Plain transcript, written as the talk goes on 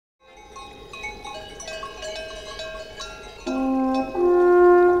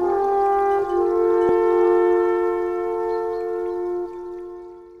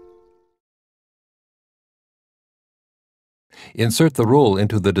Insert the roll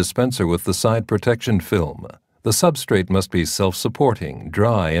into the dispenser with the side protection film. The substrate must be self-supporting,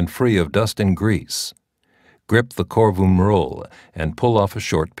 dry, and free of dust and grease. Grip the Corvum roll and pull off a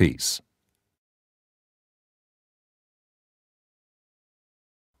short piece.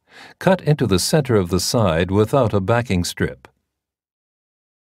 Cut into the center of the side without a backing strip.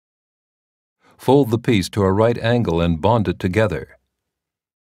 Fold the piece to a right angle and bond it together.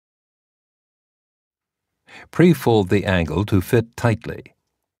 Pre-fold the angle to fit tightly.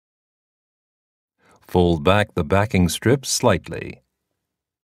 Fold back the backing strip slightly.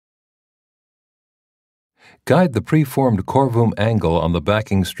 Guide the preformed Corvum angle on the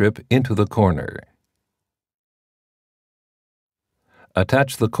backing strip into the corner.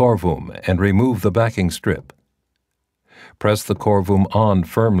 Attach the Corvum and remove the backing strip. Press the Corvum on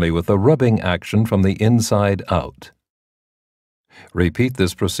firmly with a rubbing action from the inside out. Repeat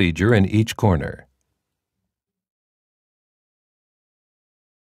this procedure in each corner.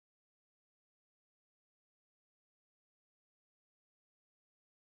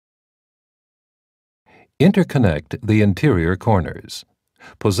 Interconnect the interior corners.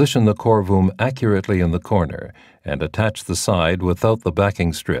 Position the Corvum accurately in the corner and attach the side without the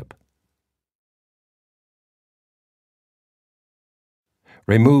backing strip.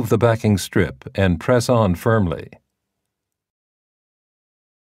 Remove the backing strip and press on firmly.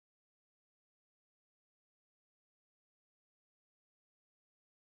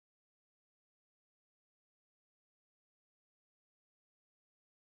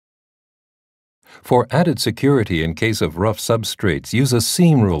 For added security in case of rough substrates, use a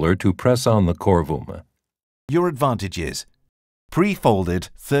seam ruler to press on the Corvum. Your advantages: pre-folded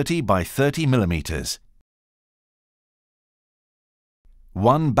 30 by 30 millimeters.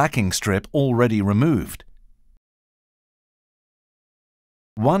 One backing strip already removed.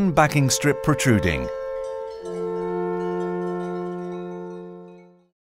 One backing strip protruding.